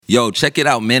Yo, check it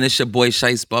out, man. It's your boy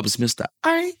Shiest, Bubz, Mr.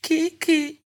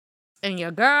 Kiki. And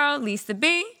your girl, Lisa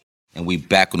B. And we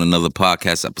back on another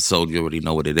podcast episode. You already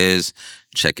know what it is.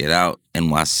 Check it out.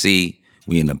 NYC.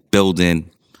 We in the building.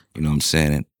 You know what I'm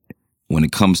saying? And when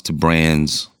it comes to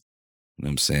brands, you know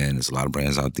what I'm saying? There's a lot of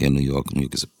brands out there in New York. New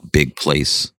York is a big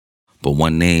place. But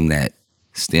one name that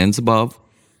stands above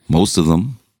most of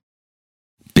them,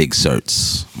 Big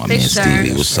Certz. My Big man Certz.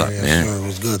 Stevie. What's up, man? Sure. It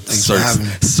was good. Thanks for having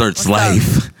me. Certz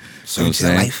life. You know what I'm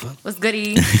saying? Life. What's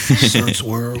goody? Certz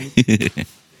world. You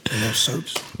know,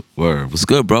 Certz. Word. What's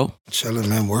good, bro? Chilling,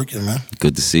 man. Working, man.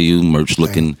 Good to see you. Merch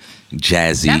looking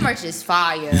jazzy. That merch is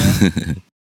fire.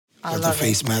 I Got love the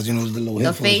face it. mask, you know, the little The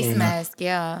headphones face on mask,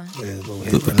 yeah. there. Yeah, the little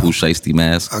The headphone. Pooh Shiesty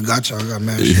mask. I got you. I got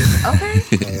mad shit.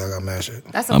 Okay. Yeah, I got mad shit.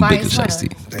 That's a I'm fire Big sweater.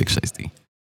 Shiesty. Big Shiesty.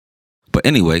 But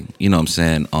anyway, you know what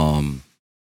I'm saying?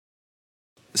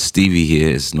 Stevie here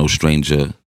is no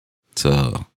stranger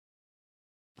to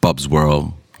Bubz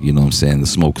World. You know what I'm saying? The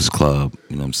Smokers Club.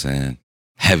 You know what I'm saying?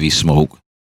 Heavy Smoke.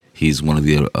 He's one of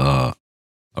the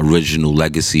original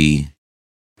legacy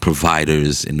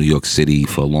providers in New York City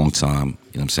for a long time. You know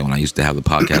what I'm saying? When I used to have the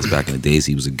podcast back in the days,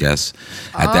 he was a guest.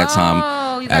 At that time.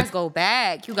 Oh, you guys go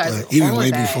back. You guys Even going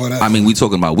way back. before that. I mean, we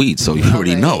talking about weed, so you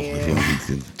already Okay, know. yeah. If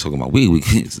you're talking about weed,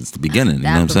 it's the beginning. You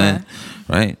know what I'm saying?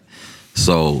 Right?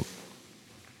 So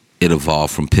it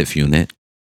evolved from Piff Unit,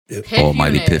 Piff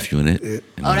Almighty Unit. Piff Unit. Yeah. You know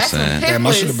Oh, what I'm that's saying? what Damn, I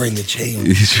was- should have bring the chain.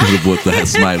 You should have bought that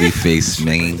smiley face,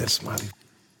 man. You know That's smiley.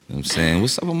 what I'm saying?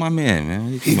 What's up with my man,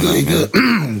 man? He good, he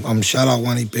good. Shout out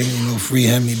Wani Ping, you know, free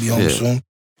him. He be home Yeah. soon.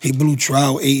 He blew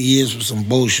trial 8 years for some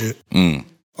bullshit. Mm.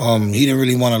 He didn't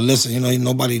really want to listen. You know,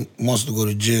 nobody wants to go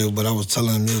to jail, but I was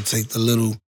telling him he'll take the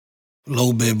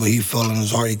low bit, but he felt in his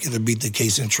heart he could have beat the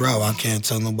case in trial. I can't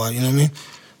tell nobody, you know what I mean?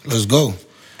 Let's go.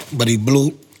 But he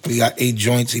blew. We got 8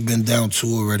 joints. He been down 2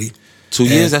 already. 2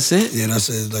 years, that's it? Yeah, that's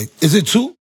it. Like, is it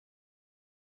 2?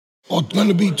 Or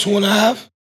gonna be 2.5?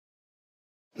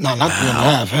 Nah, not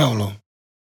 3.5. Hell no.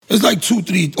 It's like 2,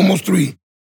 3, almost 3.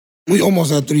 We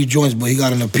almost had 3 joints, but he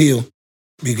got an appeal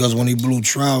because when he blew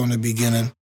trial in the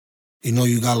beginning, you know,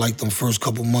 you got like them first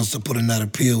couple months to put in that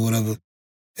appeal, whatever.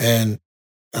 And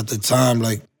at the time,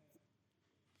 like,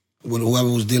 with whoever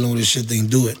was dealing with this shit, they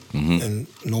didn't do it. Mm-hmm. And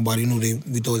nobody knew.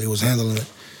 We thought they was handling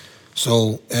it.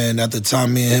 So, and at the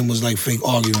time, me and him was like fake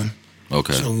arguing.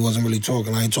 Okay. So we wasn't really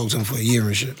talking. I ain't talked to him for a year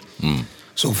and shit. Mm.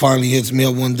 So finally he hits me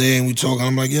up one day and we talking.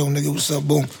 I'm like, yo, nigga, what's up,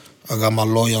 boom? I got my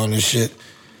lawyer on this shit.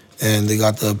 And they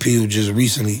got the appeal just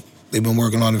recently. They've been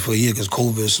working on it for a year because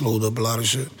COVID slowed up a lot of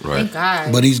shit. Right. Thank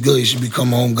God. But he's good. He should be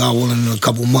coming home, God willing, in a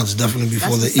couple months, definitely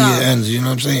before That's the what's year up. ends. You know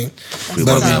what I'm saying? We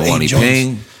Better love than that 8 Wani joints.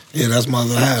 Ping. Yeah, that's my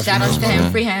other half. Shout you out know? to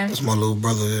him, free him. That's my little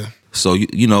brother, yeah. So,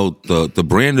 you know, the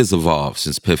brand has evolved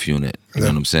since Piff Unit. You know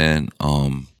what I'm saying?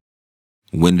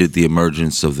 When did the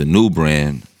emergence of the new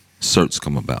brand, Certz,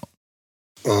 come about?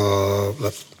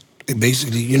 It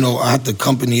basically, you know, I had the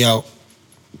company out,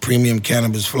 Premium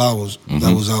Cannabis Flowers,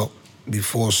 that was out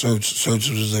before Certz.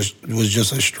 Certz was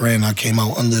just a strand. I came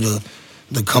out under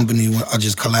the company when I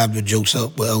just collabed with Jokes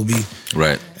Up with LB.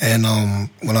 Right. And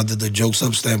when I did the Jokes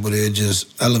Up stamp with it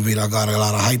just elevated. I got a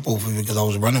lot of hype off of it because I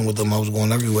was running with them. I was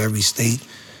going everywhere, every state.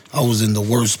 I was in the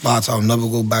worst spots. I'll never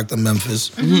go back to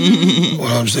Memphis. You know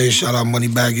what I'm saying? Shout out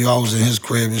Moneybag Yo. I was in his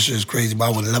crib. This shit's crazy, but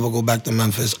I would never go back to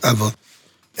Memphis ever.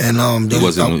 And You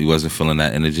wasn't feeling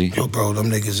that energy? yo, bro,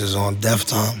 them niggas is on death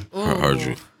time. I heard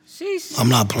you. Sheesh. I'm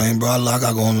not playing, bro. I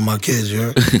gotta go home to my kids, you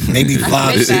heard? Maybe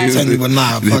 5, 6, 10, but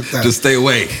nah, fuck that. Just stay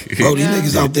away. Bro, these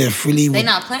niggas out there freely with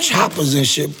not playing. choppers and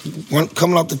shit.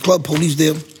 Coming out the club, police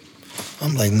there.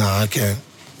 I'm like, nah, I can't.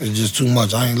 It's just too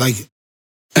much. I ain't like it.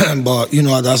 But, you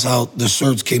know, that's how the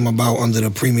Certz came about under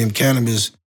the Premium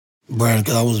Cannabis brand,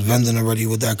 because I was vending already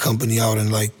with that company out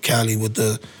in, like, Cali with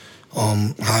the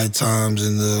High Times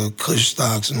and the Kush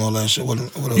stocks and all that shit.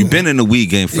 Whatever. You've been in the weed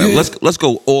game forever. Yeah. Let's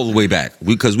go all the way back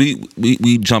because we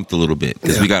jumped a little bit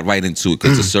because we got right into it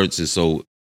because the Certz is so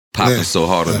popping so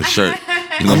hard on the shirt.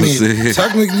 You know I what I'm mean, saying?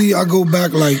 technically, I go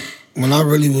back, like, when I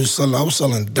really was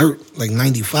selling dirt, like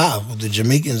 95 with the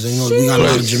Jamaicans. And, you know, we got a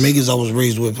lot of Jamaicans I was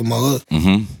raised with from my hood.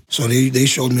 Mm-hmm. So they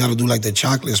showed me how to do, like, the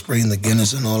chocolate spray and the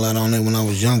Guinness and all that on it when I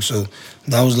was young. So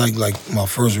that was, like my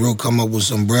first real come up with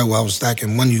some bread where I was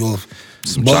stacking money off.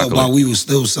 Some but chocolate. while we was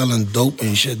still selling dope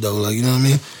and shit, though. Like, you know what I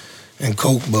mean? And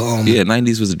coke, but... Yeah,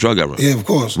 90s was a drug era. Yeah, of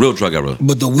course. Real drug era.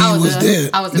 But the weed was there.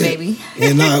 I was a baby.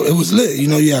 Yeah, nah, it was lit. You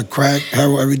know, you had crack,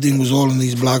 heroin, everything was all in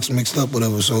these blocks mixed up,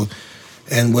 whatever. So,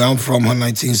 and where I'm from,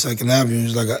 119 2nd Avenue, it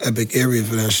was like an epic area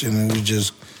for that shit, and it was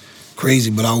just crazy.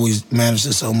 But I always managed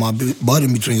to sell my bud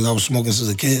in between because I was smoking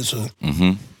since a kid. So,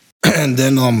 and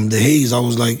then the haze, I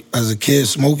was like, as a kid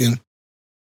smoking,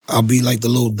 I'll be like the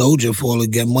little doja for all the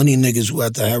get money niggas who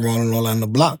had the heroin and all that in the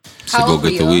block. So How go old were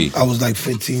get the you? weed. I was like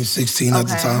 15, 16 at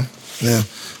the Okay. time. Yeah.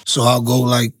 So I'll go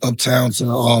like uptown to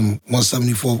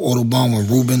 174th Autobahn with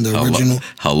Ruben, the original.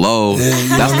 Hello. Yeah, you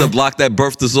know That's what I the mean? block that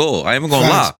birthed us all. I ain't even gonna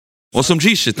Facts. lie. On some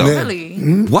G shit though. Yeah. Really?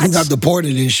 What? He got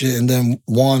deported and shit, and then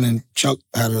Juan and Chuck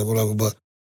had it or whatever. But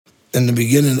in the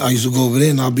beginning, I used to go over there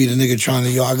and I'll be the nigga trying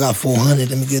to, I got 400,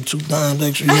 let me get 2 times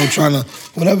extra, trying to,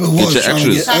 whatever it was, your trying extras.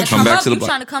 to get Trying to extra. Come come back up. to the You block.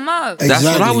 trying to come up. That's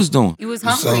what I was doing. You was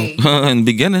hungry. In the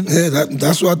beginning. Yeah,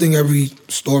 that's what I think every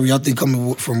story I think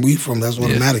coming from weed from, that's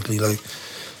automatically. Like,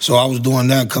 so I was doing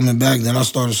that, coming back, then I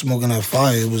started smoking that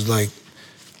fire. It was like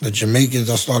the Jamaicans,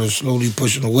 I started slowly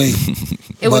pushing away.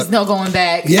 It was no going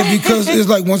back. Yeah, because it's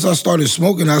like once I started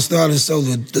smoking, I started to sell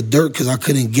the dirt because I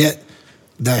couldn't get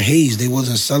that haze. They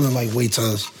wasn't selling like weight to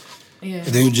us. Yeah.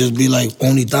 They would just be like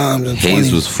only times and Haze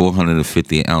 20s. was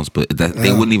 450 an ounce, but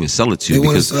they wouldn't even sell it to you They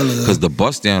wouldn't because sell it, because the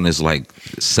bust down is like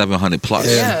 700 plus,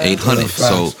 Yeah. 800. Yeah,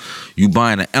 So facts. you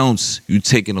buying an ounce, you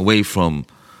taking away from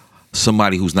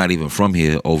somebody who's not even from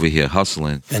here over here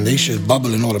hustling, And they shit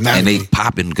bubbling and automatically they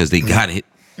popping because they got it.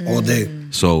 all day.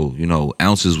 So,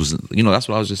 ounces was, that's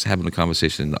what I was just having a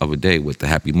conversation the other day with the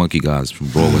Happy Monkey guys from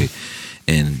Broadway.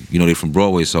 And, they're from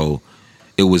Broadway, so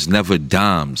it was never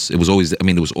dimes. It was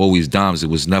always dimes. It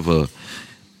was never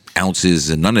ounces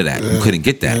and none of that. You couldn't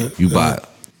get that. You buy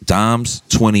dimes,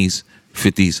 20s,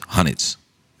 50s, 100s.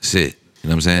 That's it. You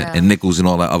know what I'm saying? Yeah. And nickels and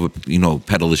all that other,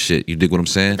 peddler shit. You dig what I'm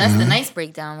saying? That's the nice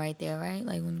breakdown right there, right?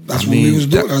 Like when That's what we was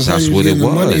doing. That's how you what was it getting the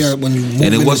money was. at when you moving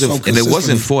And it so wasn't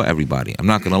consistently. for everybody. I'm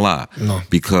not gonna lie. No.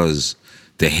 Because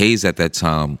the haze at that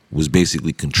time was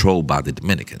basically controlled by the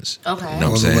Dominicans. Okay. You know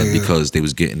what I'm saying? Because they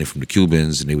was getting it from the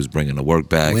Cubans and they was bringing the work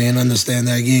back. We ain't understand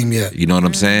that game yet. You know what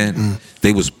I'm saying?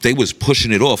 They was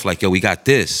pushing it off like, yo, we got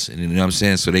this. And you know what I'm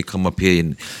saying? So they come up here and,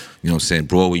 you know what I'm saying,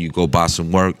 Broadway, you go buy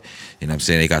some work. You know what I'm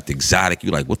saying? They got the exotic. You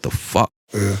like, what the fuck?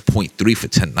 0.3 for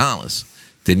 $10.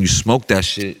 Then you smoke that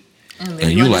shit. and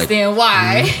and you you like, understand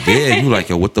why. yeah, you like,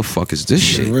 yo, what the fuck is this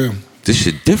shit? real. This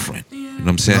shit different. You know what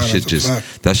I'm saying? Nah, that's a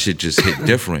fact. That shit just hit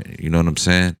different. You know what I'm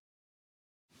saying?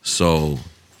 So,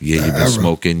 yeah, you've been era.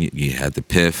 smoking. You had the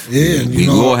piff. Yeah, we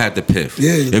all had the piff.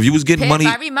 Yeah. If you was getting Piff, money,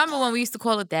 I remember when we used to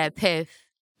call it that piff.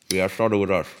 yeah, I started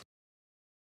with us.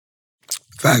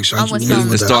 Facts. I'm with really some-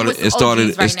 with It that. I'm with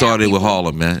OGs right started now, with people.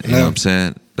 Harlem, man. You know Yeah. what I'm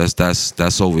saying?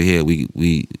 That's over here. We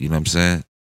you know what I'm saying?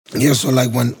 Yeah, so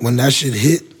like when that shit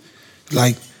hit,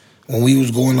 like when we was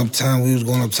going uptown,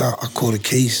 I caught a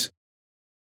case.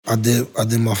 I did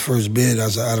my first bid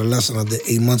as an adolescent. I did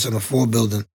 8 months in a 4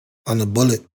 building on the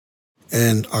Bullet.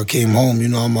 And I came home,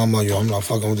 I'm like, yo, I'm not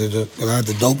fucking with it. Cause I had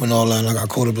the dope and all that, and I got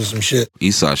caught up in some shit.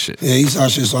 Eastside shit. Yeah, Eastside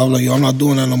shit. So I was like, yo, I'm not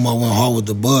doing that no more. I went hard with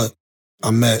the bud.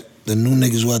 I met the new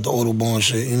niggas who had the Autobahn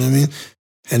shit, you know what I mean?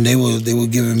 And they were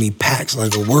giving me packs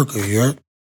like a worker, you heard?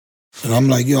 And I'm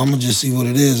like, yo, I'm gonna just see what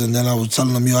it is. And then I was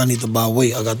telling them, yo, I need to buy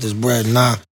weight. I got this bread.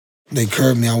 Nah, they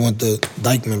curbed me. I went to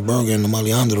Dykeman Burger in the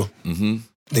Maliandro. Mm-hmm.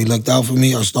 They looked out for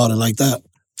me. I started like that.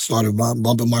 Started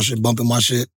bumping my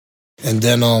shit. And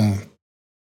then,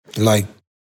 like,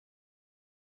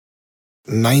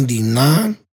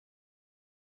 99,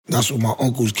 that's when my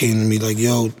uncles came to me like,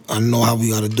 yo, I know how we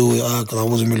got to do it, because I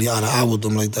wasn't really out of eye with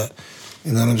them like that.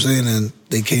 You know what I'm saying? And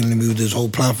they came to me with this whole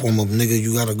platform of, nigga,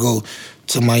 you got to go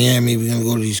to Miami. We're going to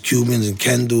go to these Cubans and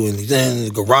Kendu and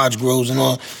the garage grows and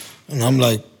all. And I'm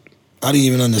like, I didn't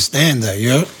even understand that,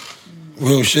 yeah?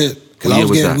 Real shit. Because What I year was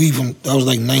was getting that? weed from, that was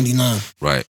like 99.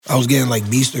 Right. I was getting like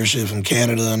Beaster shit from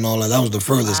Canada and all that. That was the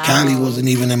furthest. Cali wasn't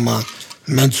even in my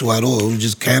mental at all. It was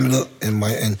just Canada and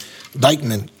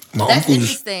Dykeman. My That's uncles.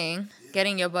 interesting.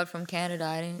 Getting your butt from Canada.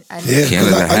 I didn't Yeah,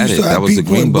 Canada 'cause I had used it. to That have was the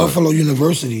people green in bud. Buffalo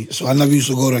University, so I never used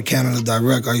to go to Canada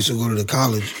direct. I used to go to the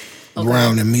college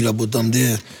ground and meet up with them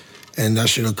there. And that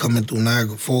shit would come in through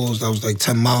Niagara Falls. That was like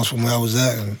 10 miles from where I was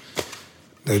at. And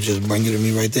they would just bring it to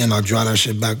me right there. And I'd drive that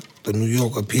shit back to New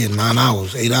York up here, 9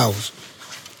 hours, 8 hours.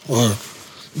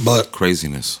 But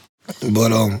Craziness.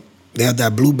 they had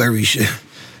that blueberry shit.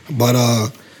 But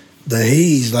the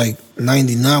haze, like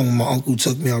 99, when my uncle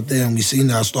took me out there and we seen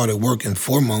that, I started working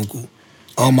for my uncle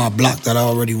on my block that I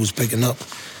already was picking up.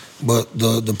 But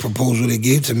the proposal they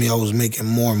gave to me, I was making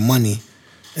more money,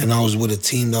 and I was with a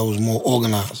team that was more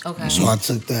organized. Okay. So I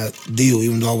took that deal,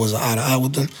 even though I wasn't eye to eye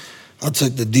with them. I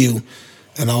took the deal,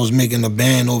 and I was making a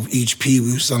band over each P.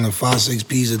 We were selling 5-6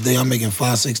 Ps a day. I'm making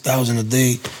 5,000-6,000 a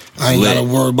day. I ain't Lit. got to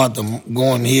worry about them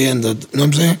going here and you know what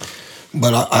I'm saying?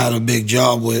 But I had a big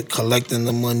job with collecting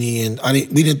the money, and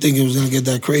we didn't think it was gonna get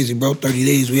that crazy, bro. 30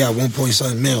 days, we had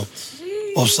 1.7 mil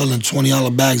off selling $20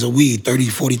 bags of weed, 30,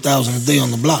 40,000 a day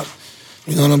on the block.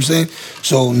 You know what I'm saying?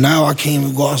 So now I can't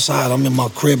even go outside. I'm in my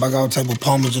crib. I got all type of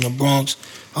apartments in the Bronx.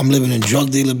 I'm living in drug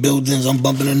dealer buildings. I'm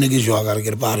bumping the niggas. Yo, I gotta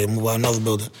get up out of here, move out another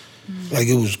building. Like,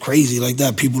 it was crazy like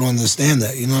that. People don't understand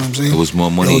that. You know what I'm saying? It was more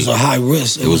money. It was a high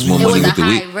risk. It was more money It was with the a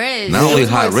weed. high risk. Not only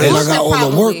high And risk, I got all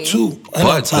the work, too. And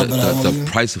on but top of that, the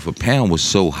price of a pound was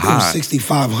so it was high.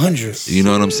 $6,500. You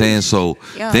know what I'm saying? So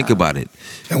Yeah. think about it.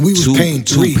 And we was paying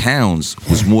 $3. 2 pounds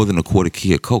was more than a quarter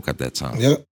key of coke at that time.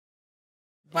 Yep.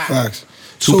 Wow. Facts.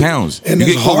 2 pounds. And You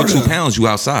it's get over harder. 2 pounds, you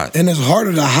outside. And it's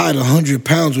harder to hide 100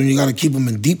 pounds when you got to keep them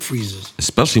in deep freezers.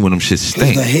 Especially when them shit Because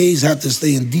stink. the haze have to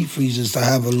stay in deep freezers to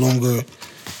have a longer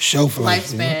shelf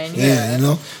life. Lifespan, You know? yeah. You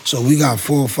know? So we got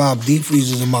 4 or 5 deep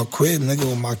freezers in my crib, nigga,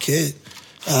 with my kid.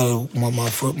 I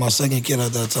had my second kid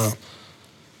at that time.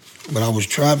 But I was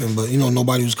trapping, but, you know,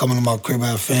 nobody was coming to my crib. I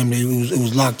had family. It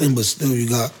was locked in, but still you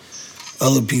got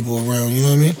other people around, you know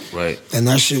what I mean? Right. And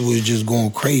that shit was just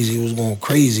going crazy. It was going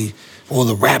crazy. All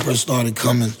the rappers started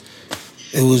coming.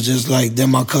 It was just like, then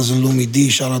my cousin Lumi D,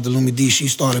 shout out to Lumi D, she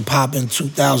started popping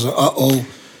 2000,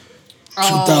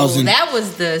 2000. That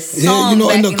was the song. Yeah, you know,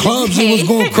 in back the clubs, day. it was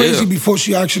going crazy Yeah. before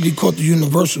she actually caught the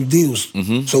Universal deals.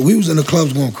 So we was in the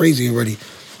clubs going crazy already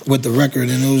with the record,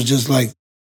 and it was just like,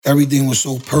 everything was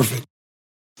so perfect.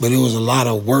 But it was a lot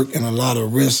of work and a lot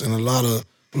of risk and a lot of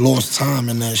lost time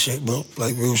in that shit, bro.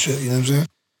 Like, real shit, you know what I'm saying?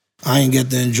 I ain't get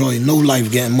to enjoy no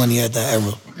life getting money at that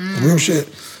era. Real shit.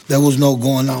 There was no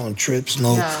going out on trips,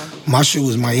 no. Yeah. My shit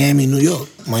was Miami, New York.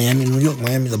 Miami,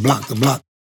 the block.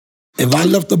 If I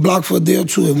left the block for a day or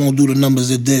two, it won't do the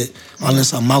numbers it did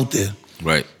unless I'm out there.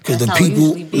 Right. Because the That's how it people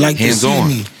usually be. like to Hands see on.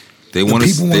 me. They The want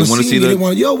people to wanna see me. They the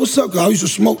want, yo, what's up? I used to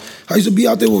smoke. I used to be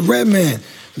out there with Redman.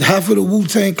 Half of the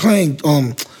Wu-Tang Clan.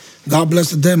 God bless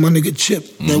the dead, my nigga Chip.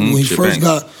 That when he Chip first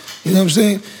Banks. got, you know what I'm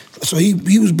saying? So he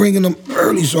was bringing them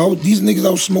early. So these niggas I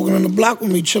was smoking on the block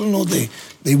with me, chilling all day.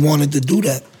 They wanted to do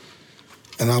that.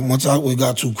 And once it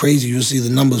got too crazy, you'll see the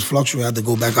numbers fluctuate. I had to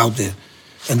go back out there.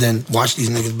 And then watch these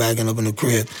niggas backing up in the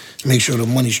crib. Make sure the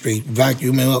money's straight.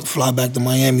 Vacuum it up, fly back to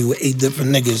Miami with 8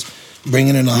 different niggas,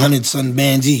 bringing in 100-something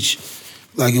bands each.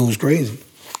 Like, it was crazy.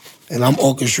 And I'm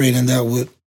orchestrating that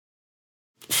with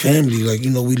family. Like,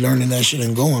 you know, we learning that shit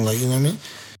and going, like, you know what I mean?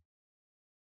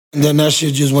 And then that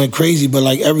shit just went crazy, but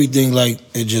like everything, like,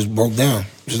 it just broke down.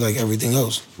 Just like everything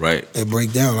else. Right. It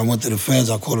break down. I went to the feds.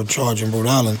 I caught a charge in Rhode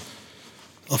Island.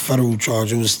 A federal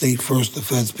charge. It was state first. The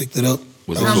feds picked it up.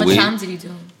 Was it How for much weed? time did he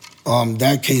do?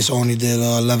 That case only did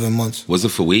 11 months. Was it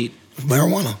for weed?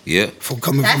 Marijuana. Yeah. For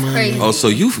coming That's from Miami. crazy. Oh, so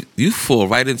you fall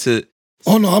right into.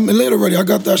 Oh no, I'm late already. I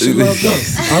got that shit locked up.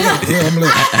 I'm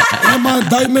late. And my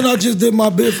indictment I just did my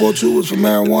bid for too was for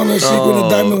marijuana, secret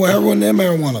indictment with heroin and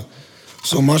marijuana.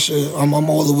 So my shit, I'm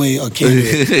all the way a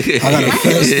candidate. I got a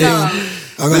fast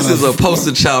This is a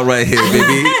poster child right here,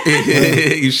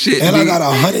 baby. You shit. and I got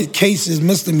 100 cases,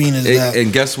 misdemeanors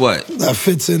And guess what? that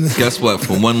fits in. Guess what?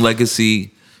 From one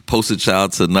legacy poster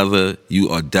child to another, you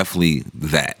are definitely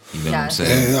that. You know what I'm Yes.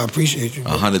 saying? Yeah, I appreciate you.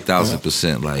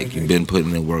 100,000%. Like, you've been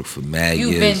putting in work for mad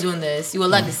You've years. been doing this. You a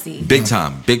legacy. Big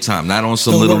time. Not on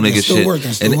some Still little working, nigga still shit.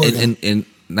 working, still working. And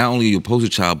not only you're a poster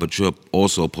child, but you're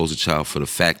also a poster child for the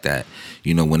fact that,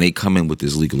 you know, when they come in with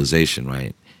this legalization,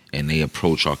 right, and they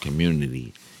approach our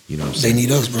community, you know what I'm saying? They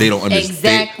need us, bro. They don't understand.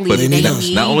 Exactly. But They need us.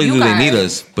 not only you do they need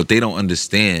guys. us, but they don't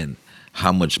understand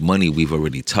how much money we've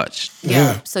already touched.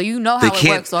 Yeah. So you know how it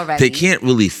works already. They can't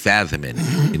really fathom it. You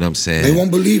know what I'm saying? They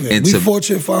won't believe it. And We to,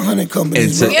 Fortune 500 and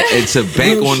companies. to, bro. and to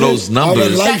bank Real on shit. those Our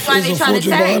numbers. life That's why is they a trying to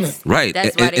Fortune 500. tax. Right.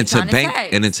 That's why they and to trying to bank tax.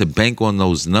 and then to bank on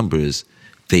those numbers,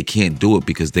 they can't do it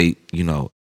because they, you know,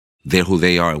 they're who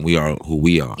they are and we are who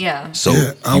we are. Yeah. So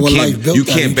Yeah, our you life can't built you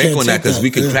that. can't You bank can't on that take because that. we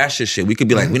could Yeah. crash this shit. We could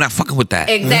be like, we're not fucking with that.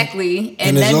 Exactly.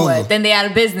 And it's then over. what? Then they out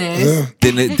of business. Yeah.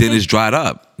 Then it's dried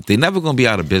up. They're never gonna be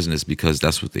out of business because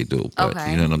that's what they do. But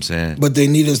Okay. you know what I'm saying? But they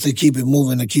need us to keep it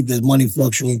moving, to keep this money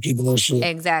fluctuating, keeping that shit.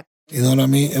 Exactly. You know what I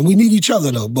mean? And we need each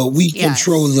other though. But we Yes.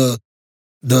 control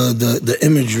the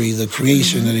imagery, the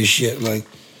creation of this shit. Like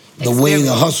the way the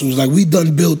Experience. hustles. Like we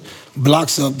done built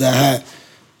blocks up that had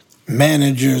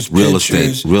managers, Real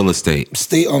pictures, estate.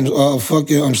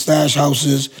 fucking stash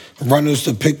houses, runners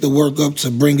to pick the work up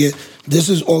to bring it. This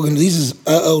is these is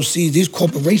LLCs, these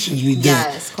corporations we did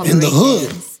Yes. in the hood.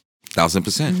 corporations.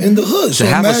 1,000%. In the hood. So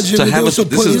imagine if they was to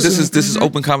put this in- is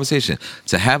open conversation.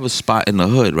 To have a spot in the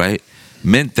hood, right,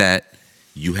 meant that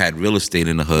you had real estate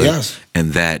in the hood, Yes.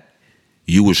 and that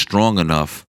you were strong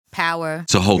enough Power.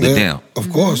 to hold it down.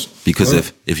 Of course. Because Yeah.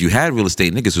 if you had real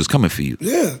estate, niggas was coming for you.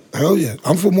 Yeah, hell yeah.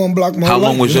 I'm from one block my How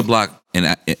long life, was yeah. your block and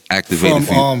activated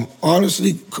for you?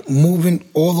 Honestly, moving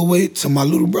all the way to my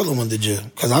little brother went to jail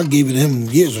because I gave it to him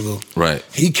years ago. Right.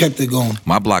 He kept it going.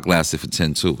 My block lasted for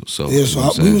 10 too. So yeah,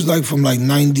 so we was like from like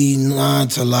 99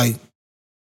 to like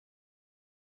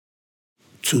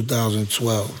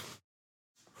 2012.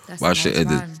 That's my shit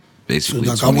ended basically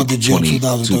like 20, I went to jail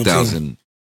 2000.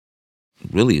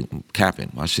 Really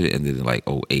capping. My shit ended in like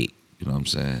 08. You know what I'm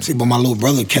saying? See, but my little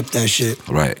brother kept that shit.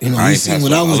 Right. You know, he seen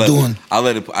what I was doing.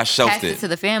 I shelved it to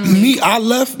the family. I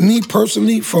left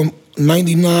personally from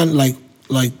 99, like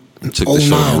took the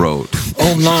show on the road.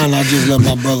 09, I just let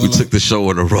my brother. We took the show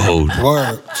on the road.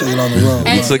 Word, took it on the road.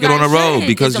 We took it on the road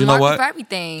because you know what?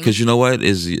 Because you know what?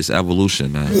 It's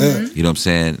evolution, man. Yeah. You know what I'm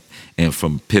saying? And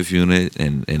from Piff Unit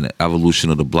and the evolution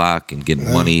of the block and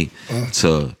getting money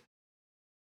to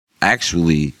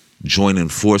actually joining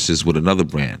forces with another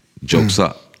brand, Jokes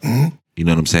Up. Mm-hmm. You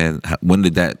know what I'm saying? When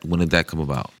did that come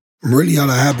about? Really, how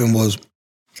that happened was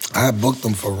I had booked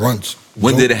them for runs.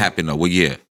 When did it happen though? What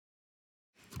year?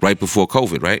 Right before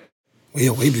COVID, right?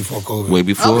 Yeah, way before COVID. Way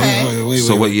before? Okay.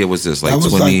 So what year was this? Like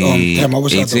 2018? Damn, I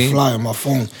wish I had the flyer on my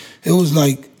phone. It was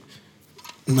like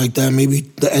that, maybe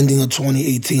the ending of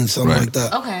 2018, something like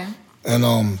that. Okay.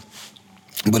 And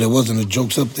but it wasn't a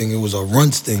Jokes Up thing, it was a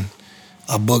Runts thing.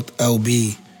 I booked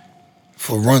LB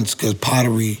for Runts because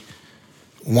Pottery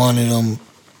wanted him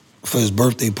for his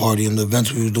birthday party and the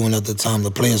events we were doing at the time,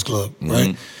 the Players Club,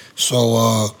 right?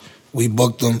 So we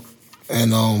booked them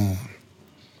and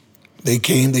they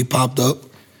came, they popped up,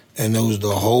 and there was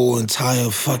the whole entire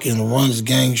fucking Runs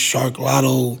gang, Shark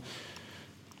Lotto,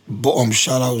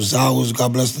 shout out Zowers,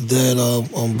 God bless the dead,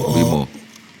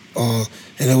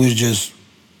 and it was just,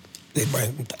 they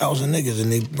bring 1,000 niggas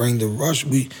and they bring the rush.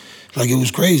 It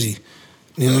was crazy.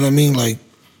 You know what I mean? Like,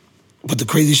 but the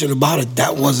crazy shit about it,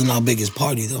 that wasn't our biggest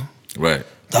party though. Right.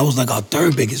 That was like our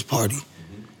third biggest party.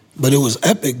 But it was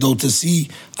epic though to see.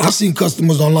 I seen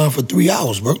customers online for 3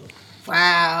 hours, bro.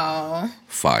 Wow.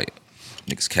 Fire.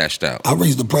 Niggas cashed out. I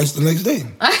raised the price the next day.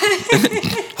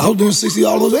 I was doing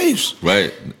 $60 apes.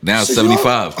 Right. Now it's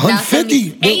 75.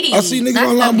 150. 80. I see niggas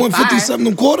online 157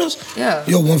 them quarters. Yeah.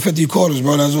 Yo, 150 quarters,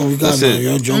 bro. That's what we got That's now. it.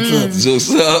 Yo, Jokes Up.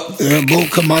 Jokes Up. Yeah,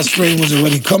 both my strain was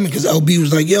already coming because LB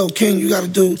was like, yo, King, you got to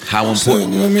do. How important? So, you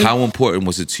know what I mean? How important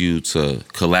was it to you to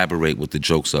collaborate with the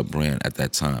Jokes Up brand at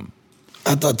that time?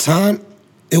 At that time,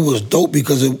 it was dope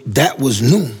because that was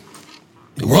new.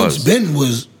 Runs Ben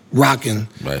was rocking,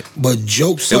 right? But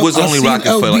Jokes Up, it was only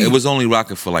rocking LB. for like, it was only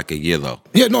rocking for like a year though.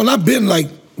 Yeah, no, not Ben. Like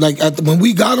when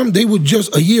we got them, they were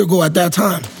just a year ago at that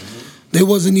time. They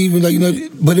wasn't even like, you know,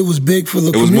 but it was big for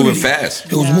the community. It was moving fast.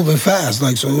 It was moving fast.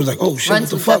 Like, so it was like, oh shit,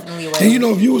 Runs what the fuck? And you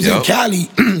know, if you was in Cali,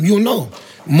 you'll know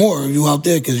more if you out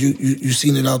there because you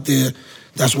seen it out there.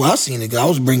 That's why I seen it. 'Cause I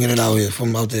was bringing it out here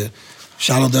from out there.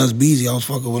 Shout out to us, Beezy. I was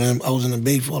fucking with him. I was in the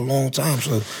Bay for a long time,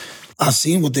 so I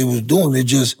seen what they was doing. It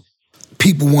just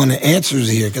people wanted answers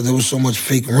here because there was so much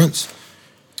fake runs.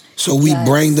 So we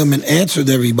bring them and answered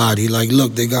everybody. Like,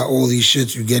 look, they got all these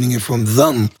shits. You're getting it from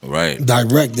them. Right.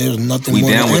 Direct. There's nothing more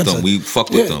to answer. We down with them. We fuck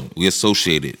with them. We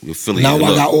associated. We affiliated. Now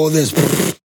I got all this.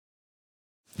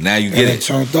 Now you get it.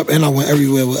 Turned up. And I went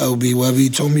everywhere with LB. Wherever he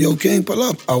told me, yo, King, pull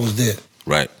up, I was there.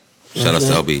 Right. Shout out to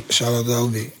LB. Shout out to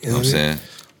LB. You know what I'm saying?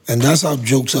 And that's how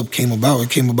Jokes Up came about. It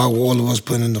came about with all of us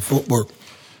putting in the footwork.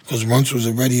 Because Runts was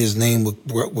already his name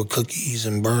with Cookies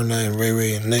and Burner and Ray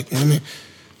Ray and Nick. You know what I mean?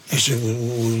 That shit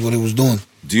was what it was doing.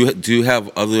 Do you have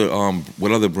other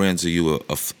what other brands are you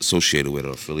associated with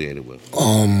or affiliated with?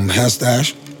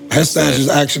 Hairstash. Hairstash is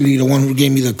actually the one who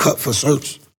gave me the cut for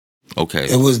Certz. Okay.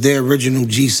 It was their original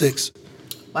G6.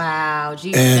 Wow,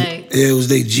 G6. And it was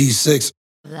their G6.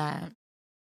 That.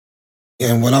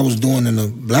 And what I was doing in the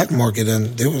black market,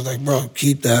 and they was like, bro,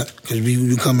 keep that, because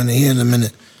we coming in here in a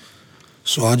minute.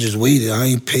 So I just waited. I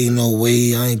ain't pay no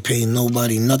way. I ain't paying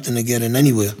nobody nothing to get in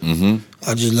anywhere. Mm-hmm.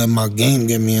 I just let my game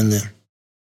get me in there.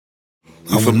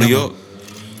 I'm from New York.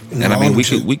 And I mean,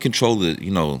 we control the,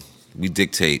 you know, we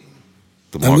dictate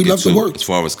the market, and we love too, to work. as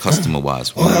far as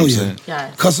customer-wise. Oh, hell yeah.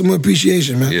 Yeah. Customer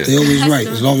appreciation, man. Yeah. They always right,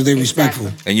 as long as they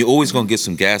respectful. And you're always going to get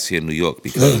some gas here in New York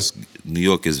because New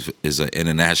York is an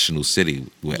international city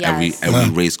where every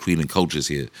race, creed, and culture is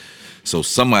here. So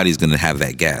somebody's going to have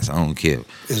that gas. I don't care.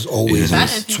 It's always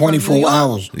 24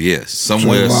 hours. Yeah,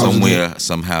 somewhere,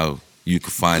 somehow you can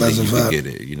find it, you can get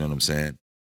it. You know what I'm saying?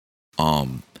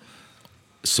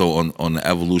 So on the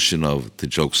evolution of the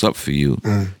Jokes Up for you,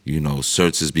 you know,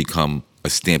 Certz has become a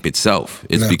stamp itself.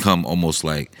 It's become almost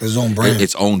like its own brand,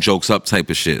 its own Jokes Up type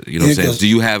of shit. You know what I'm saying? Do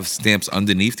you have stamps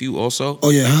underneath you also?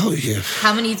 Oh yeah, hell yeah.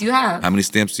 How many do you have? How many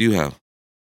stamps do you have?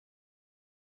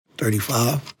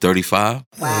 35. 35?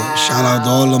 Wow. Shout out to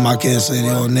all of them. I can't say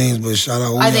their own names, but shout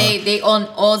out. Are they on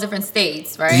all different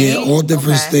states, right? Yeah, all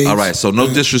different states. All right, so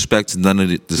no disrespect to none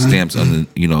of the stamps on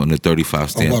the, in the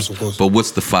 35 stamps. Of course. But what's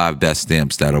the 5 best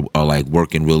stamps that are like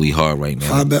working really hard right now?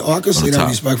 5 best. Oh, I can say that top.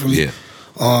 respectfully. Yeah.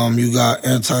 You got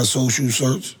antisocial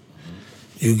Certz.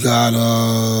 You got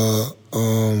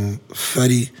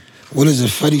Fetty. What is it?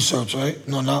 Fetty Certz, right?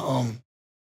 No, not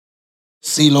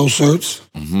CeeLo Certz.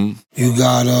 Mm-hmm. You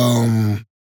got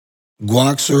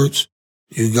Guac Certz.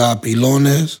 You got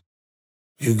Pilones.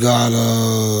 You got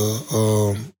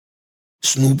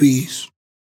Snoopy's.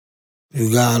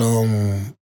 You got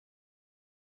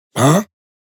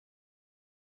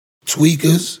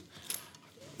Tweakers.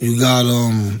 You got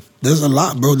there's a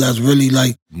lot, bro, that's really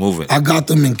like moving. I got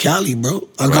them in Cali, bro.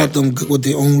 I got them with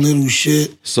their own little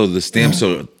shit. So the stamps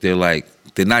they're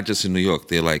not just in New York,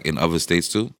 they're like in other states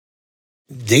too?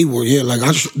 They were, yeah. Like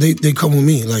they come with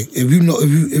me. Like if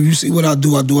you see what I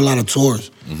do a lot of tours.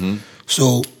 Mm-hmm.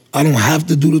 So I don't have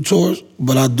to do the tours,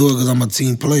 but I do it because I'm a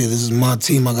team player. This is my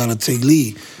team. I gotta take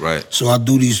lead. Right. So I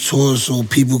do these tours so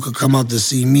people could come out to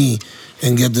see me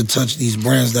and get to touch these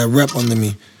brands that rep under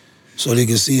me, so they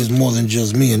can see it's more than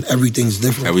just me and everything's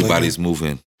different. Everybody's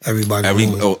moving.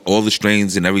 Moving. All the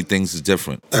strains and everything's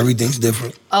different. Everything's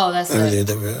different. Oh, that's Everything's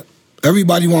good. different.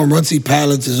 Everybody want runty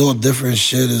palettes. It's all different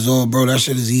shit. It's all, bro, that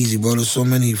shit is easy, bro. There's so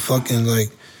many fucking, like,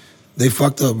 they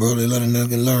fucked up, bro. They let a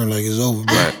nigga learn, like, it's over,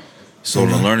 bro. Right. So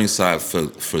the learning side for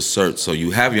Certz, so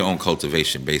you have your own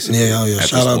cultivation, basically. Yeah, oh yeah.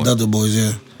 Shout out to the boys,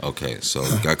 yeah. Okay, so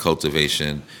you got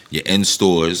cultivation. You're in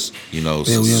stores,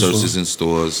 Certz is in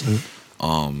stores.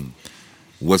 Mm-hmm.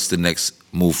 What's the next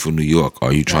move for New York?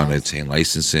 Are you trying to obtain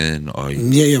licensing?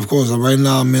 Yeah, of course. Right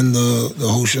now I'm in the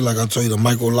whole shit, like I told you, the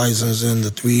micro licensing,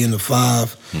 the 3 and the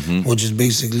 5, which is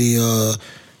basically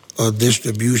a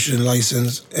distribution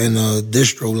license and a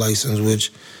distro license,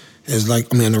 which is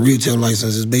like, a retail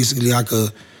license is basically I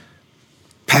could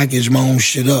package my own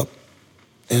shit up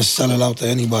and sell it out to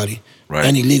anybody. Right.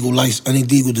 Any legal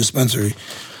dispensary.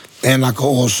 And I could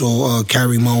also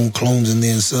carry my own clones in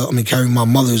there and sell, carry my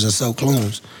mother's and sell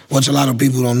clones, which a lot of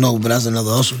people don't know, but that's another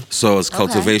hustle. So it's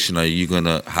cultivation. How are you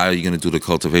gonna do the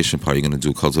cultivation part? Are you gonna do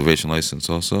a cultivation license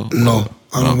also? No.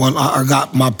 I don't want, I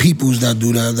got my peoples that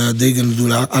do that they gonna do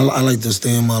that. I like to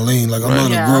stay in my lane. Like, I'm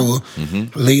not a grower.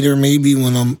 Mm-hmm. Later, maybe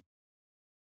when I'm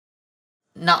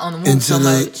not on the move so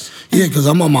much. Yeah, because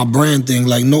I'm on my brand thing.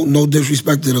 Like, no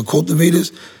disrespect to the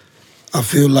cultivators. I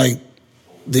feel like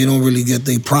they don't really get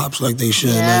their props like they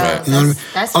should. Yeah, like, you know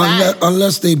what I mean?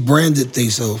 Unless they branded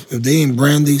themselves. If they ain't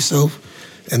brand themselves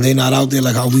and they not out there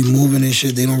like how we moving and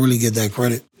shit, they don't really get that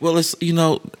credit. Well, it's,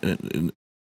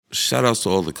 shout outs to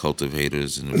all the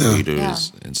cultivators and the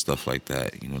breeders and stuff like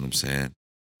that. You know what I'm saying?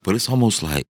 But it's almost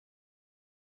like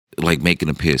making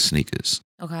a pair of sneakers.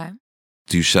 Okay.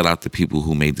 Do you shout out the people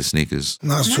who made the sneakers?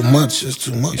 No, it's too much. It's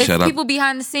too much. It's people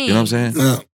behind the scenes. You know what I'm saying?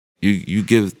 Yeah. You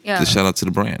give the shout out to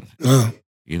the brand. Yeah.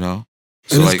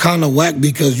 So it's kind of whack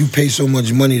because you pay so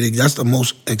much money. That's the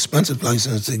most expensive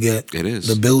license to get. It is.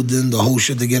 The building, the whole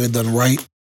shit to get it done right.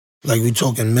 Like, we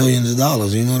talking millions of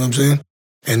dollars, you know what I'm saying?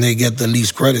 And they get the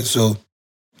least credit, so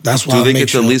that's why Do they get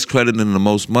the least credit and the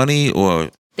most money, or?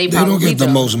 They don't get the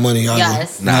most money.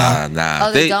 Yes. Nah.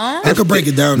 Oh, they don't? I could break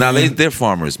it down. Nah, they're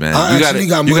farmers, man. I actually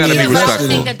got money. You gotta be respectful. I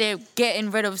think that they're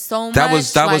getting rid of so much.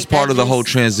 That was part of the whole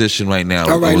transition right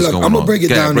now. All right, look, I'm gonna break it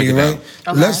down here, right?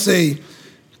 Okay. Let's say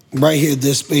right here,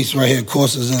 this space right here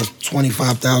costs us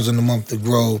 $25,000 a month to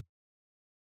grow.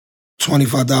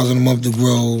 $25,000 a month to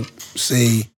grow,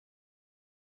 say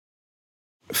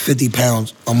 50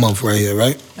 pounds a month right here,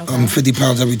 right? Okay. 50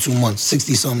 pounds every 2 months,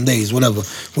 60-something days, whatever.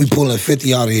 We pulling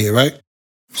 50 out of here, right?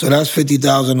 So that's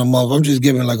 50,000 a month. I'm just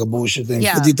giving like a bullshit thing.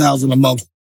 Yeah. 50,000 a month.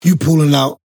 You pulling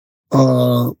out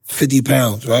 50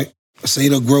 pounds, right? Say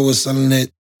the grower's selling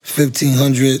it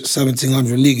 1,500,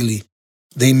 1,700 legally.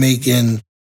 They making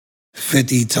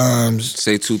 50 times.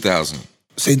 Say 2,000.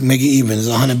 Say make it even. It's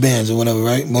 100 bands or whatever,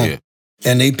 right? Boom. Yeah.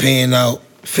 And they paying out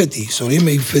 50. So they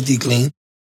make 50 clean.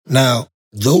 Now,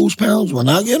 those pounds, when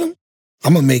I get them,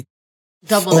 I'm going to make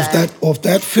double off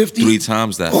that 50. 3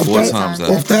 times that, 4 times that.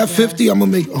 Off that 50, I'm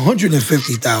going to make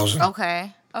 150,000.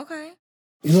 Okay.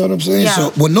 You know what I'm saying? Yeah.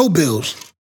 So with no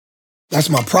bills, that's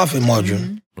my profit margin.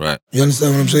 Mm-hmm. Right. You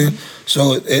understand what I'm saying?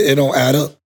 So it don't add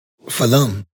up for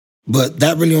them. But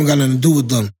that really don't got nothing to do with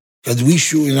them. Because we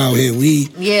shooting out here.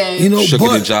 Sugar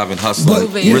the job and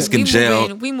hustling, risking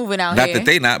jail. We moving out here. Not that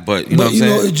they not, but you know what I'm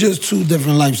saying? It's just 2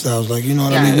 different lifestyles. Like, you know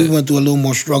what I mean? We went through a little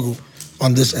more struggle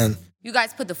on this end. You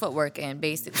guys put the footwork in,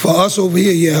 basically. For us over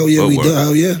here, yeah, hell yeah, we Footwork. do,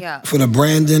 hell yeah. Yeah. For the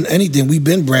branding, anything, we've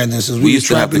been branding since We used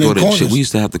to have to trapping go in to corners. we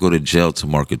used to have to go to jail to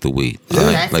market the weed. Yeah.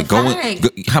 That's Like a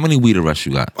fact. how many weed arrests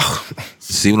you got?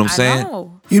 See what I'm saying? I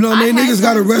know. You know what I mean? had Niggas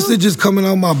got some, arrested too. just coming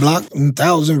out my block,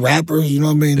 1,000 rappers, you know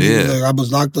what I mean? Niggas, Yeah. like, I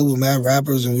was locked up with mad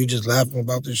rappers and we just laughing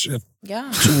about this shit.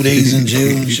 Yeah. 2 days in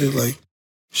jail and shit, like,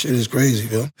 shit is crazy,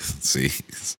 yo. See.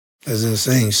 That's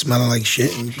insane. Smelling like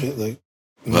shit and shit, like.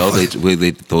 Well,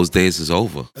 those days is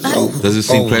over. It's over. Does it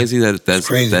seem Over. crazy that It's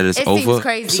crazy. that it's It over? seems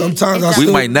crazy. Sometimes It I We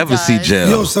still- might never see does. jail.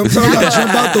 Yo, sometimes I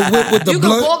jump out the whip with the You can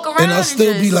blunt walk around and I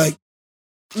still and be just- like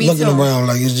Me looking too. around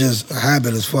like it's just a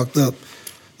habit. It's fucked up.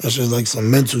 That's just like some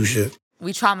mental shit.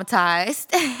 We traumatized.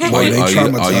 Boy, they Are you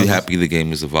traumatized. happy the game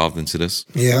has evolved into this?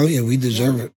 Yeah, hell yeah, we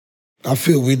deserve it. I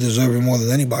feel we deserve it more than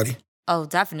anybody. Oh,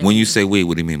 definitely. When you say we,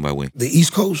 what do you mean by we? The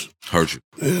East Coast, Heard you.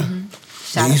 yeah.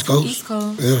 Shout the out East to Coast. East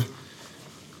Coast. Yeah.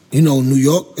 You know, New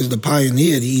York is the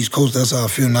pioneer of the East Coast. That's how I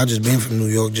feel, not just being from New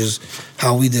York, just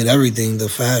how we did everything, the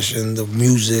fashion, the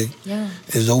music. Yeah.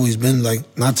 It's always been like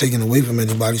not taken away from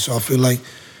anybody. So I feel like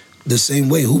the same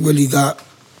way. Who really got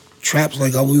traps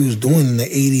like how we was doing in the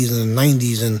 80s and the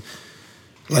 90s and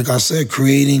like I said,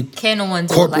 creating Can no one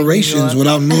do it like New corporations York?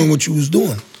 without knowing what you was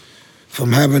doing.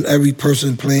 From having every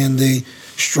person playing their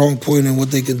strong point in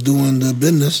what they can do in the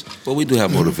business. Well, we do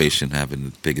have motivation having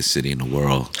the biggest city in the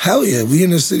world. Hell yeah, we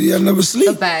in the city, I never The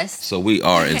sleep. best. So we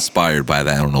are inspired by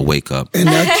that on the wake up. And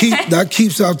that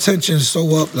keeps our tension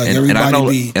so up. Like everybody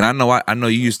I know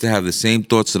you used to have the same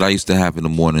thoughts that I used to have in the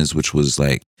mornings, which was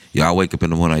like, yo, I wake up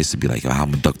in the morning, I used to be like, yo, I'm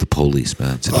gonna duck the police,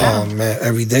 man. Today. Oh man,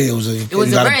 every day it was a It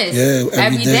was you a gotta- risk. Yeah,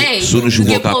 Every day. As soon as you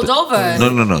get walk out pulled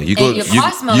over. No. You go And your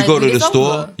car smell you like go to weed, the it's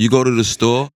store. over. You go to the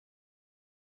store.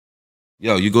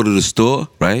 Yo, you go to the store,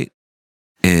 right?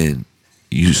 And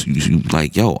you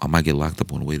like, yo, I might get locked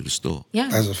up on the way to the store. Yeah.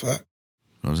 That's a fact.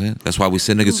 You know what I'm saying? That's why we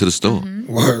send niggas to the store.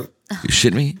 Word. You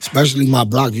shit me? Especially my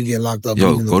block, you get locked up.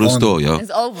 Yo, in go to the corner, store, yo.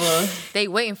 It's over. They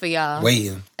waiting for y'all.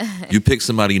 Waiting. You pick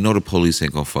somebody you know the police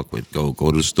ain't gonna fuck with. Go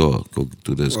to the store. Go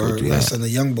do this, go Word. do Yeah, that. send the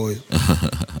young boys.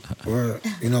 Word.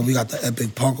 You know, we got the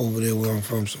Epic Park over there where I'm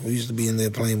from, so we used to be in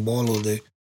there playing ball all day.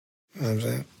 You know what I'm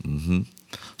saying? Mm-hmm.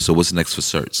 So what's next for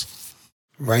Certz?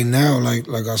 Right now, like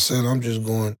I said, I'm just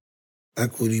going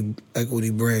equity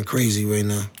brand crazy right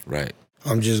now. Right.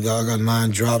 I got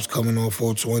 9 drops coming on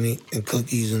 420 and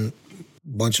cookies and a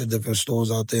bunch of different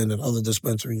stores out there and then other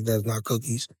dispensaries that's not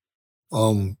cookies.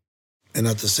 And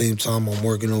at the same time, I'm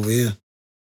working over here.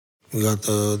 We got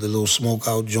the little smoke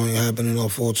out joint happening on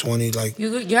 420. Like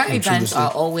Your from events Tuesday.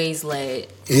 are always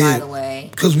lit, Yeah. by the way.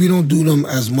 Because we don't do them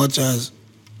as much as,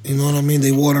 you know what I mean?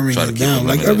 They watering Try to it keep down. them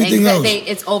Like limited. everything else.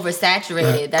 It's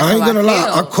oversaturated. That's I ain't how gonna lie.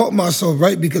 I feel. caught myself,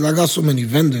 right? Because I got so many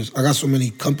vendors. I got so many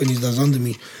companies that's under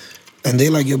me. And they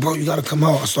like, yo, bro, you gotta come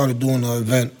out. I started doing an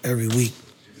event every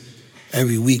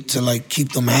week to like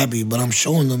keep them happy. But I'm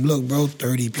showing them, look, bro,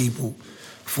 30 people,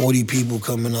 40 people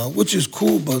coming out, which is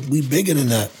cool, but we bigger than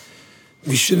that.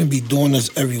 We shouldn't be doing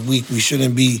this every week. We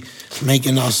shouldn't be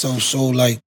making ourselves so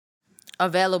like,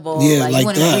 Available. yeah, like like you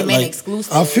want that. to remain Like,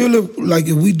 exclusive. I feel like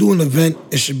if we do an event,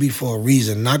 it should be for a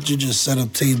reason, not to just set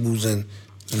up tables and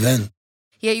vent.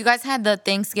 Yeah, you guys had the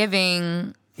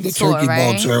Thanksgiving The tour, turkey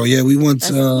right? ball tour. Yeah, we went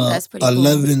to That's pretty cool.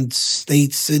 11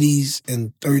 state cities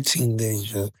in 13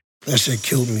 days. Yo. That shit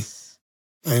killed me.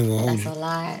 I ain't gonna hold That's you. a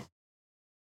lot.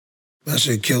 That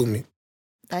shit killed me.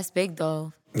 That's big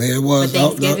though. Yeah, it was. For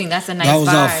Thanksgiving, that's a nice That was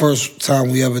our vibe. first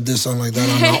time we ever did something like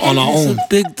that on our own.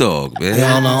 Big dog, man.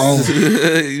 Yeah, on our own.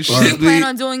 You Do you plan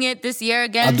on doing it this year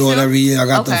again? I do it too? every year. I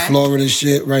got the Okay. Florida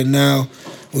shit right now.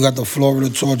 We got the Florida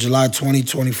tour July 20,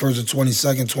 21st, and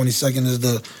 22nd. 22nd is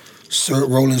the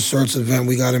Rolling Certz event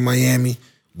we got in Miami.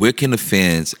 Where can the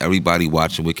fans, everybody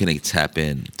watching, where can they tap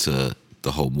in to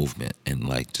the whole movement and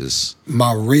like just?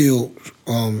 My real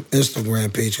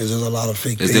Instagram page, because there's a lot of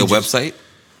fake pages. Is there a website?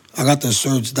 I got the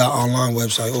Certz.online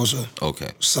website also. Okay.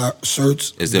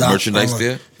 Certz. Is there merchandise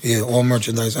there? Yeah, all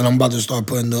merchandise. And I'm about to start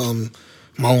putting the,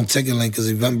 my own ticket link because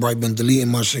Eventbrite been deleting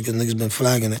my shit because niggas been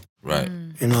flagging it. Right.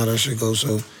 You know how that shit goes.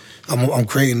 So I'm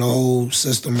creating a whole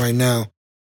system right now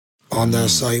on that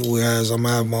site, whereas I'm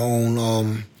gonna have my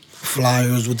own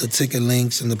flyers with the ticket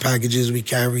links and the packages we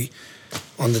carry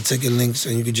on the ticket links,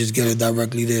 and you can just get it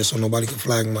directly there so nobody can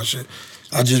flag my shit.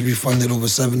 I just refunded over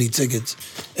 70 tickets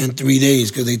in 3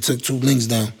 days because they took 2 links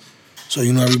down. So,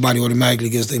 you know, everybody automatically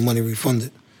gets their money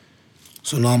refunded.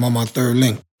 So now I'm on my 3rd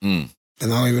link. And I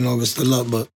don't even know if it's still up,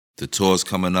 but The tour's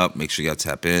coming up. Make sure y'all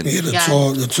tap in. yeah, the Yeah.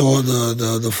 tour,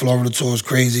 the Florida tour is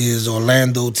crazy. It's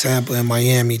Orlando, Tampa, and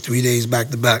Miami, 3 days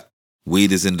back to back.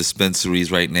 Weed is in dispensaries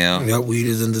right now. Yep, weed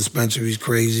is in dispensaries,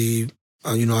 crazy.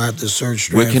 I have to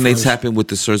search. Where can they tap in with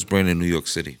the Certz brand in New York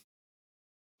City?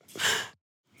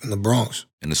 In the Bronx.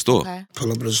 In the store. Okay.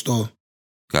 Pull up at the store.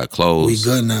 Got clothes. We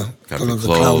good now. Got Pull the up to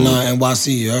clothes. Cloud9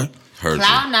 NYC, you heard? Heard you.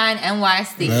 Cloud9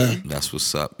 NYC. Yeah. That's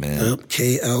what's up, man. Yep.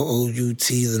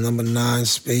 KLOUT, 9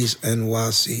 space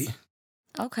NYC.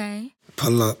 Okay.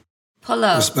 Pull up. Pull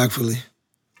up. Respectfully.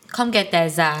 Come get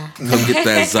that Zai. Come get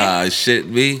that Zai. Shit,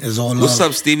 me. It's all What's love.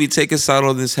 up, Stevie? Take us out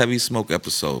on this heavy smoke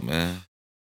episode, man.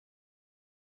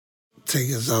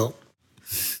 Take us out.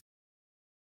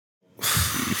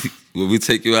 Will we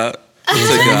take you out?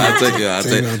 I'll take you out.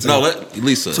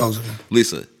 Lisa. Talk to me.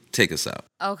 Lisa, take us out.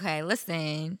 Okay,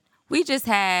 listen. We just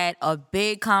had a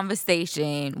big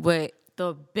conversation with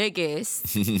the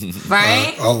biggest,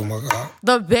 right? Oh, my God.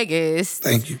 The biggest.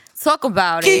 Thank you. Talk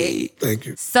about it. Thank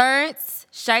you. Certz,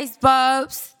 Shiest,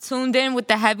 Bubz, tuned in with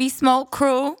the Heavy Smoke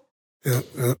crew.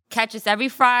 Yep. Catch us every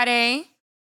Friday.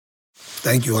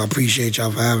 Thank you. I appreciate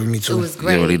y'all for having me, too. It was You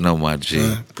great. already know my G.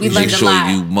 We Make learned a sure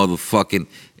lot. you motherfucking...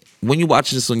 When you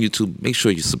watching this on YouTube, make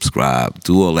sure you subscribe.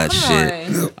 Do all that Come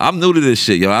shit. on. I'm new to this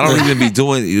shit, yo. I don't even be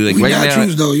doing like We right got now.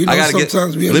 yous, though. You know, I gotta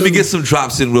sometimes we a let me little- get some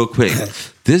drops in real quick.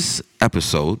 This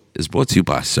episode is brought to you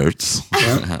by Certz.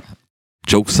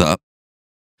 Jokes Up,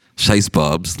 Shiest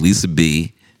Bubz, Lisa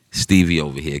B, Stevie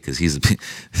over here because he's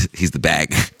the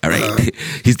bag. All right,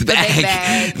 he's the bag. big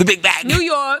bag. The big bag. New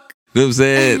York. You know what I'm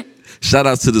saying? Shout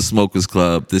out to the Smokers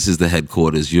Club. This is the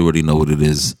headquarters. You already know what it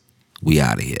is. We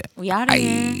out of here. We out of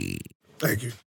here. Thank you.